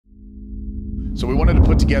So we wanted to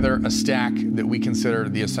put together a stack that we consider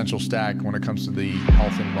the essential stack when it comes to the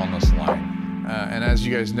health and wellness line. And as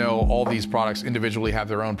you guys know, all these products individually have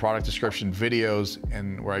their own product description videos,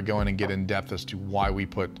 and where I go in and get in depth as to why we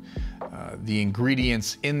put the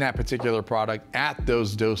ingredients in that particular product at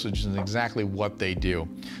those dosages and exactly what they do.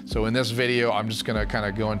 So in this video, I'm just gonna kind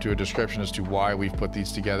of go into a description as to why we've put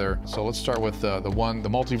these together. So let's start with the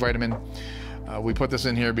multivitamin. We put this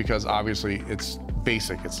in here because obviously it's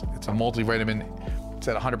basic. It's a multivitamin. It's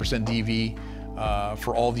at 100% DV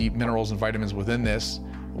for all the minerals and vitamins within this.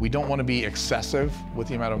 We don't want to be excessive with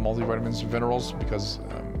the amount of multivitamins and minerals because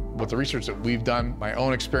with the research that we've done, my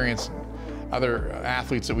own experience, other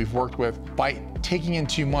athletes that we've worked with, by taking in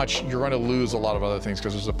too much, you're going to lose a lot of other things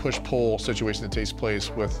because there's a push-pull situation that takes place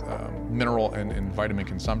with mineral and vitamin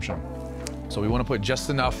consumption. So we want to put just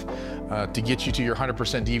enough to get you to your 100%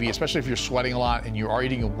 DV, especially if you're sweating a lot and you are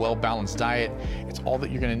eating a well-balanced diet. It's all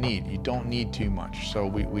that you're going to need. You don't need too much. So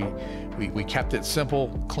we kept it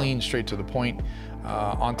simple, clean, straight to the point.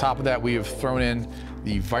 On top of that, we have thrown in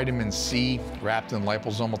the vitamin C wrapped in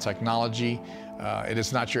liposomal technology. It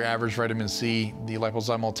is not your average vitamin C. The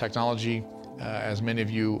liposomal technology, as many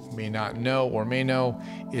of you may not know or may know,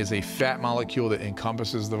 is a fat molecule that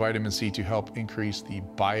encompasses the vitamin C to help increase the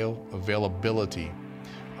bioavailability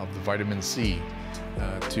of the vitamin C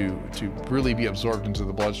to really be absorbed into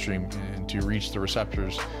the bloodstream and to reach the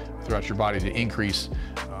receptors throughout your body to increase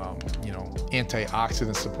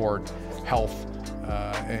antioxidant support, health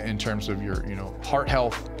in terms of your heart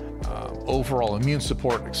health, overall immune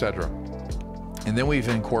support, etc. And then we've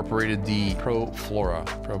incorporated the ProFlora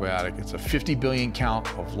probiotic. It's a 50 billion count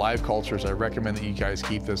of live cultures. I recommend that you guys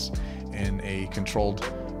keep this in a controlled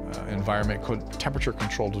environment, temperature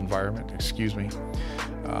controlled environment, excuse me.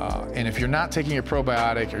 And if you're not taking a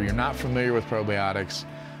probiotic or you're not familiar with probiotics,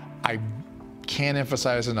 I can't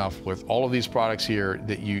emphasize enough with all of these products here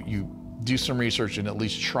that you do some research and at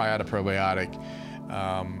least try out a probiotic.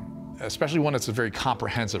 Especially when it's a very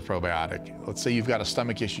comprehensive probiotic. Let's say you've got a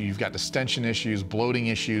stomach issue, you've got distension issues, bloating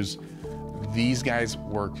issues. These guys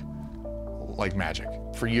work like magic.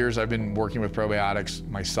 For years, I've been working with probiotics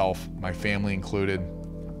myself, my family included.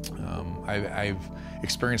 I've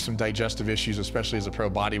experienced some digestive issues, especially as a pro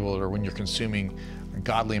bodybuilder when you're consuming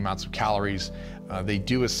godly amounts of calories. They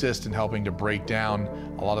do assist in helping to break down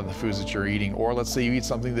a lot of the foods that you're eating. Or let's say you eat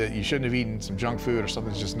something that you shouldn't have eaten, some junk food or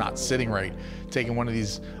something that's just not sitting right. Taking one of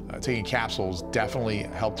these, taking capsules definitely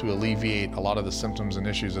help to alleviate a lot of the symptoms and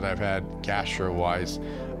issues that I've had gastro-wise.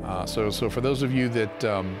 So for those of you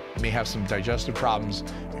that may have some digestive problems,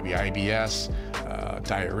 maybe IBS,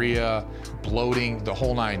 diarrhea, bloating, the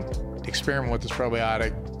whole nine, experiment with this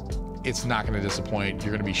probiotic. It's not going to disappoint. You're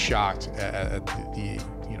going to be shocked at the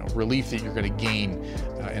relief that you're going to gain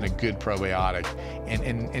in a good probiotic.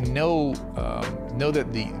 And know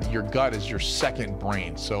that your gut is your second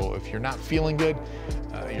brain. So if you're not feeling good,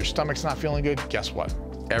 your stomach's not feeling good, guess what?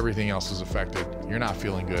 Everything else is affected. You're not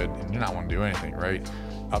feeling good and you're not want to do anything, right?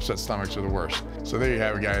 Upset stomachs are the worst. So there you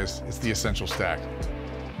have it, guys. It's the essential stack.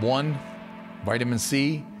 1, vitamin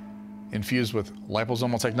C infused with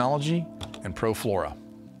liposomal technology and ProFlora.